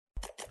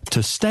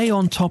To stay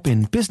on top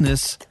in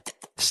business,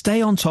 stay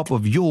on top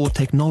of your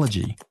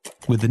technology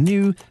with the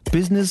new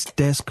Business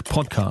Desk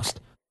podcast,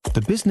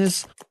 The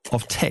Business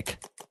of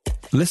Tech.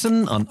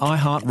 Listen on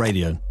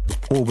iHeartRadio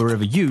or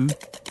wherever you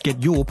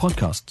get your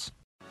podcasts.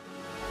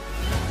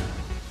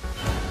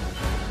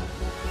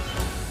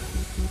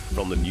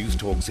 From the News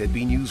Talk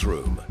ZB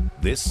Newsroom,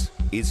 this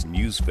is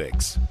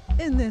Newsfix.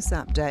 In this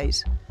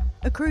update,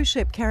 a cruise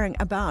ship carrying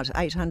about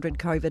 800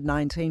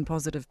 COVID-19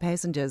 positive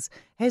passengers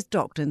has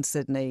docked in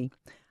Sydney.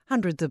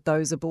 Hundreds of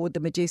those aboard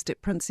the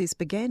Majestic Princess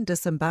began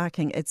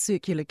disembarking at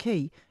Circular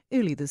Quay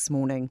early this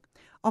morning.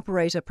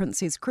 Operator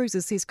Princess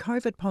Cruises says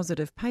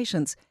COVID-positive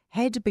patients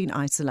had been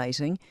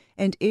isolating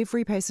and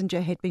every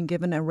passenger had been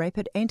given a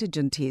rapid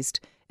antigen test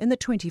in the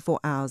 24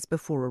 hours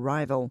before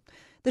arrival.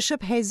 The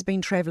ship has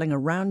been travelling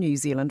around New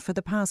Zealand for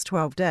the past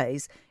 12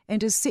 days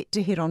and is set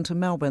to head on to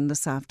Melbourne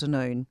this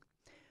afternoon.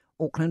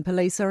 Auckland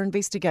police are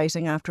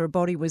investigating after a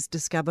body was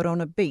discovered on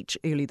a beach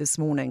early this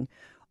morning.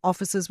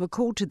 Officers were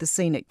called to the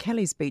scene at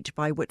Kelly's Beach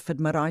by Whitford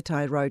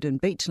Maraetai Road in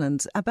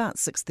Beachlands about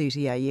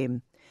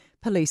 6:30am.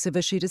 Police have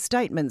issued a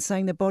statement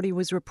saying the body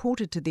was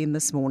reported to them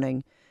this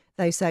morning.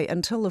 They say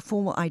until the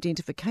formal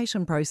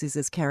identification process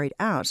is carried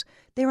out,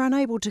 they're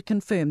unable to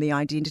confirm the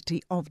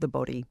identity of the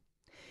body.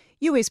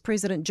 US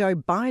President Joe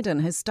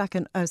Biden has struck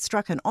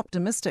an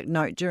optimistic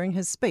note during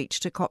his speech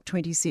to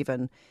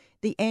COP27.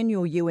 The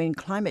annual UN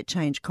Climate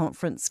Change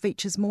Conference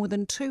features more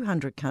than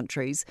 200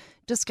 countries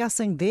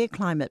discussing their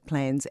climate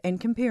plans and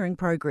comparing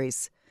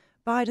progress.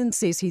 Biden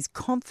says he's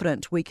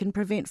confident we can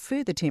prevent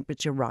further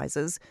temperature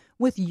rises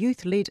with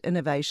youth-led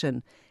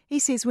innovation. He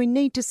says we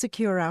need to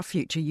secure our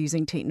future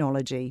using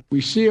technology.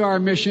 We see our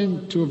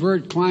mission to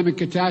avert climate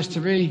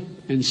catastrophe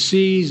and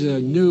seize a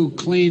new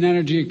clean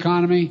energy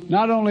economy,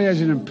 not only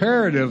as an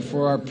imperative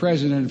for our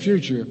present and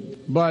future,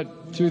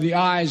 but through the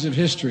eyes of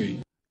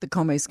history. The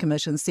Commerce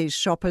Commission says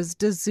shoppers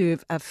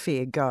deserve a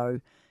fair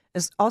go.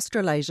 As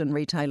Australasian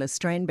retailer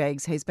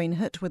Strandbags has been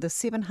hit with a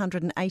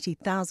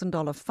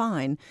 $780,000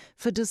 fine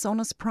for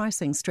dishonest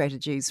pricing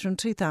strategies from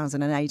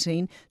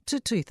 2018 to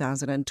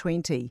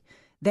 2020.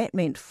 That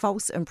meant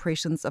false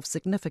impressions of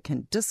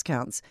significant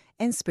discounts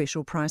and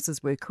special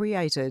prices were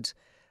created.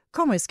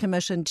 Commerce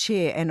Commission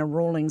Chair Anna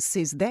Rawlings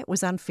says that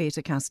was unfair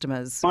to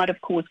customers. Might have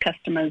caused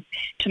customers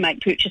to make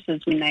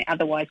purchases when they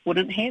otherwise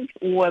wouldn't have,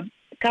 or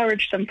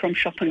discouraged them from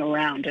shopping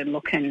around and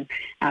looking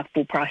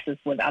for prices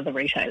with other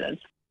retailers.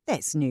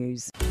 That's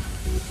news.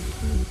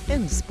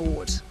 In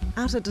sport,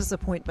 utter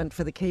disappointment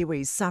for the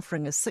Kiwis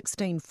suffering a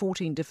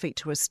 16-14 defeat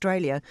to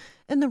Australia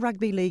in the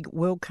Rugby League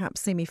World Cup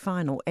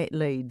semi-final at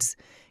Leeds.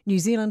 New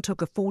Zealand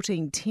took a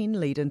 14-10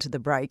 lead into the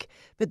break,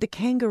 but the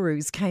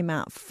Kangaroos came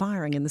out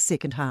firing in the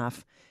second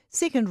half.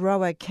 Second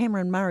rower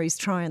Cameron Murray's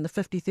try in the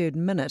 53rd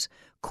minute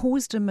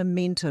caused a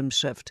momentum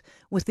shift,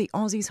 with the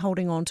Aussies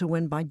holding on to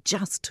win by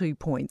just 2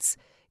 points.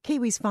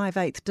 Kiwis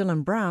 5'8"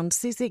 Dylan Brown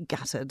says they're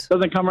gutted.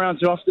 Doesn't come around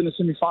too often, the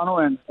semi-final,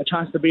 and a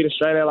chance to beat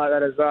Australia like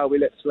that as well, we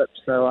let slip.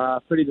 So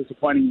pretty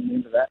disappointing in the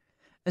end of that.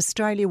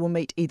 Australia will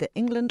meet either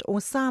England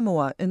or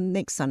Samoa in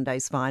next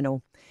Sunday's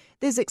final.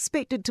 There's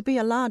expected to be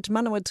a large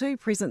Manawatu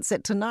presence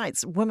at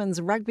tonight's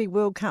Women's Rugby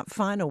World Cup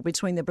final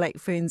between the Black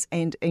Ferns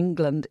and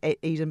England at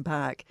Eden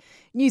Park.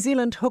 New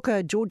Zealand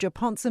hooker Georgia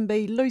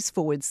Ponsonby, loose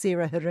forward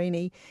Sarah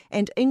Hirini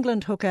and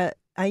England hooker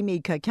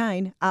Amy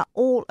Cockayne are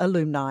all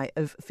alumni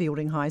of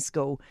Fielding High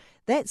School.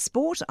 That's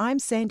sport. I'm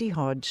Sandy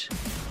Hodge.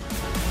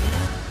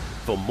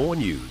 For more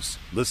news,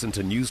 listen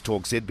to News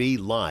Talk ZB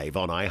live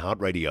on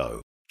iHeartRadio.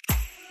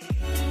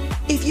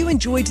 If you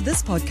enjoyed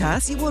this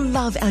podcast, you will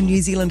love our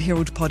New Zealand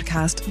Herald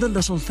podcast, The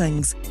Little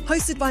Things,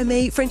 hosted by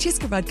me,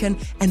 Francesca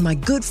Rudkin, and my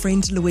good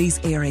friend Louise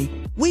Airy.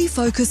 We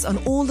focus on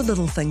all the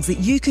little things that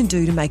you can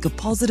do to make a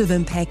positive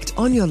impact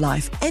on your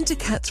life and to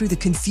cut through the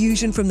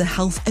confusion from the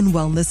health and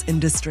wellness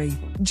industry.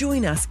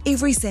 Join us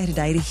every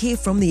Saturday to hear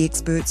from the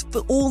experts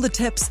for all the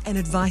tips and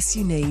advice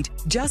you need.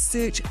 Just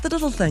search The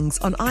Little Things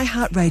on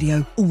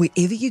iHeartRadio or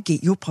wherever you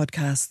get your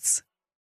podcasts.